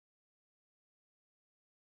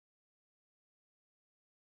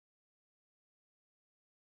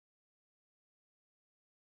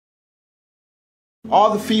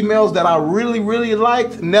All the females that I really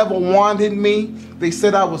liked never wanted me. They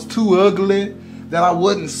said I was too ugly, that I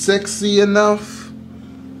wasn't sexy enough.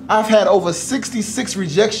 I've had over 66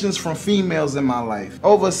 rejections from females in my life.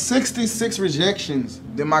 Over 66 rejections.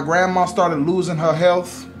 Then my grandma started losing her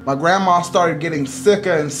health. My grandma started getting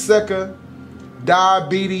sicker and sicker.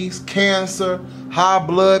 Diabetes, cancer, high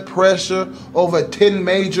blood pressure, over 10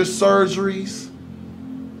 major surgeries.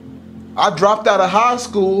 I dropped out of high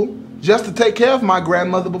school just to take care of my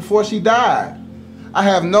grandmother before she died. I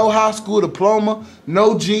have no high school diploma,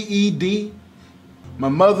 no GED. My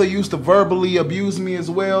mother used to verbally abuse me as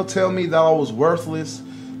well, tell me that I was worthless,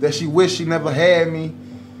 that she wished she never had me,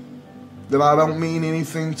 that I don't mean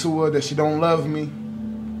anything to her, that she don't love me.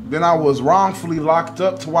 Then I was wrongfully locked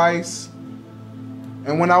up twice.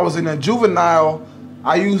 And when I was in a juvenile,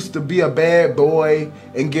 I used to be a bad boy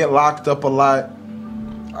and get locked up a lot.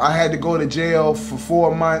 I had to go to jail for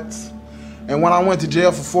 4 months. And when I went to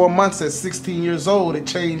jail for 4 months at 16 years old, it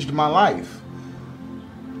changed my life.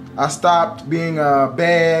 I stopped being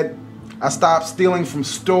bad. I stopped stealing from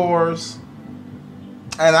stores.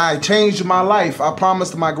 And I changed my life. I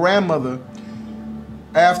promised my grandmother,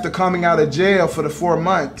 after coming out of jail for the 4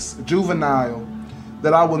 months, juvenile,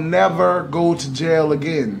 that I will never go to jail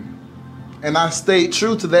again. And I stayed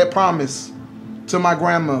true to that promise to my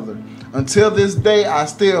grandmother. Until this day, I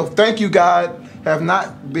still, thank you God, have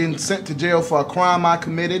not been sent to jail for a crime I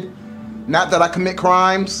committed. Not that I commit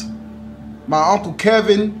crimes. My Uncle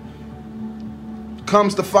Kevin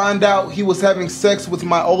comes to find out he was having sex with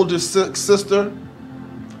my older sister.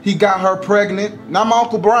 He got her pregnant. Not my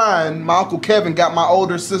Uncle Brian, my Uncle Kevin got my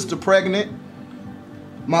older sister pregnant.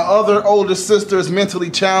 My other older sister is mentally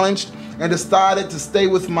challenged and decided to stay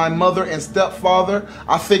with my mother and stepfather.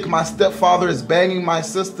 I think my stepfather is banging my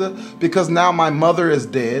sister because now my mother is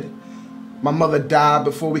dead. My mother died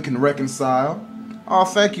before we can reconcile. Oh,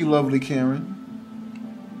 thank you, lovely Karen.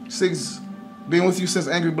 Siggs, been with you since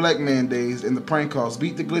Angry Black Man days and the prank calls.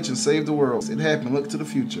 Beat the glitch and save the world. It happened. Look to the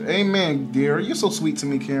future. Amen, dear. You're so sweet to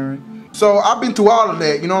me, Karen. So I've been through all of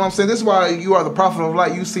that. You know what I'm saying? This is why you are the prophet of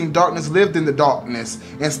light. You've seen darkness, lived in the darkness,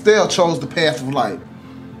 and still chose the path of light.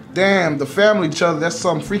 Damn, the family each other, that's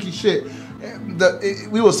some freaky shit.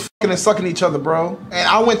 We was fucking and sucking each other, bro. And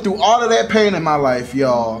I went through all of that pain in my life,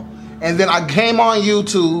 y'all. And then I came on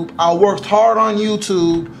YouTube. I worked hard on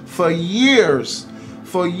YouTube for years.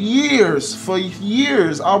 For years.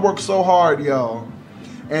 I worked so hard, y'all.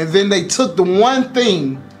 And then they took the one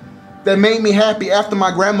thing that made me happy after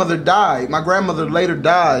my grandmother died. My grandmother later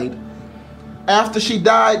died. After she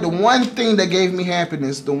died, the one thing that gave me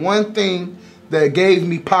happiness, the one thing that gave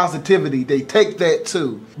me positivity, they take that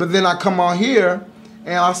too. But then I come on here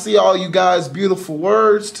and I see all you guys' beautiful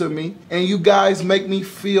words to me, and you guys make me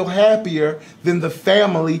feel happier than the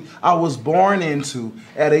family I was born into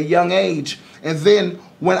at a young age. And then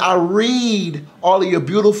when I read all of your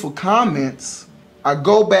beautiful comments, I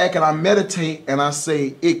go back and I meditate and I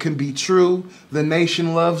say, it can be true. The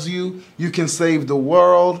nation loves you. You can save the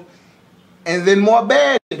world. And then more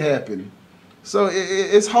bad shit happen. So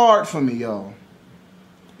it's hard for me, y'all.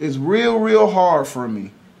 It's real hard for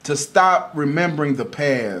me to stop remembering the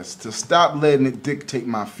past, to stop letting it dictate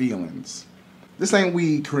my feelings. This ain't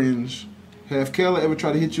weed cringe. Have Kayla ever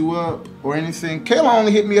tried to hit you up or anything? Kayla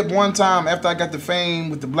only hit me up one time after I got the fame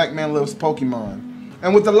with the Black Man Loves Pokemon.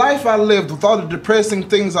 And with the life I lived, with all the depressing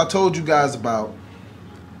things I told you guys about,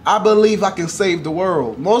 I believe I can save the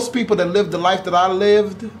world. Most people that live the life that I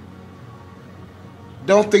lived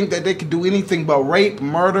don't think that they can do anything but rape,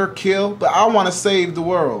 murder, kill, but I want to save the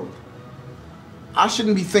world. I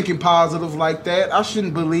shouldn't be thinking positive like that. I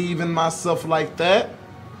shouldn't believe in myself like that.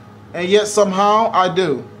 And yet somehow I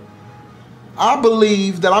do. I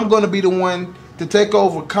believe that I'm going to be the one to take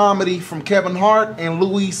over comedy from Kevin Hart and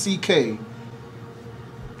Louis C.K.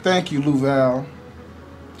 Thank you, Louval.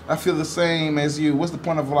 I feel the same as you. What's the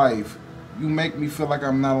point of life? You make me feel like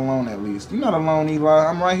I'm not alone at least. You're not alone, Eli.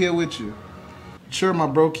 I'm right here with you. Sure, my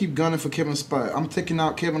bro. Keep gunning for Kevin's spot. I'm taking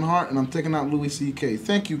out Kevin Hart and I'm taking out Louis C.K.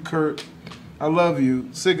 Thank you, Kurt. I love you.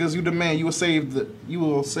 Siggas, you the man. You will save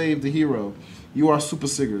the hero. You are super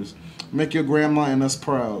Siggas. Make your grandma and us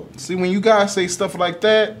proud. See, when you guys say stuff like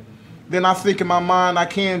that, then I think in my mind I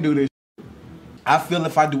can do this. I feel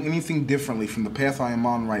if I do anything differently from the path I am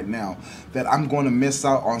on right now, that I'm going to miss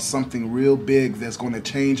out on something real big that's going to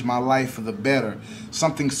change my life for the better.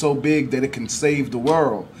 Something so big that it can save the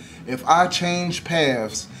world. If I change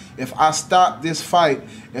paths, if I stop this fight,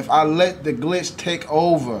 if I let the glitch take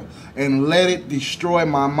over and let it destroy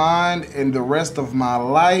my mind and the rest of my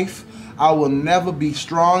life, I will never be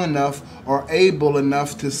strong enough or able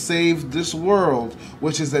enough to save this world,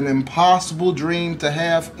 which is an impossible dream to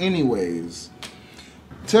have anyways.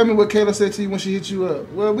 Tell me what Kayla said to you when she hit you up.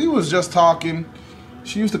 Well, we was just talking.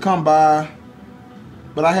 She used to come by,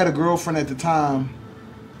 but I had a girlfriend at the time.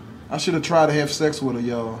 I should have tried to have sex with her,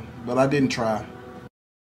 y'all, but I didn't try.